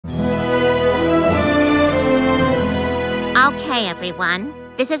Okay, everyone.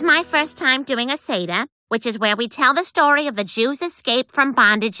 This is my first time doing a Seder, which is where we tell the story of the Jews' escape from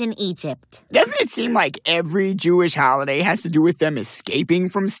bondage in Egypt. Doesn't it seem like every Jewish holiday has to do with them escaping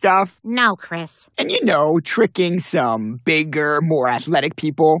from stuff? No, Chris. And tricking some bigger, more athletic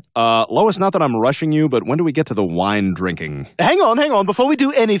people. Lois, not that I'm rushing you, but when do we get to the wine drinking? Hang on. Before we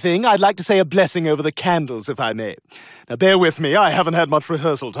do anything, I'd like to say a blessing over the candles, if I may. Now, bear with me. I haven't had much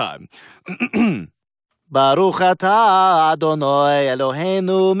rehearsal time. Baruch atah Adonai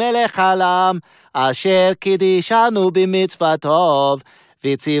Eloheinu melech haolam asher kidishanu b'mitzvatov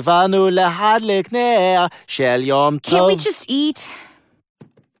v'tzivanu lahadlik ner shel yom tov. Can't we just eat?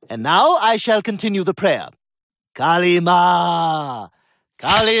 And now I shall continue the prayer. Kalima!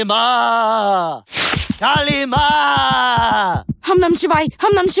 Kalima! Kalima! Hum Nam Shivai,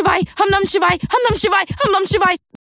 Hum Nam Shivai, Hum Nam Shivai, Hum Nam Shivai, Hum Nam Shivai.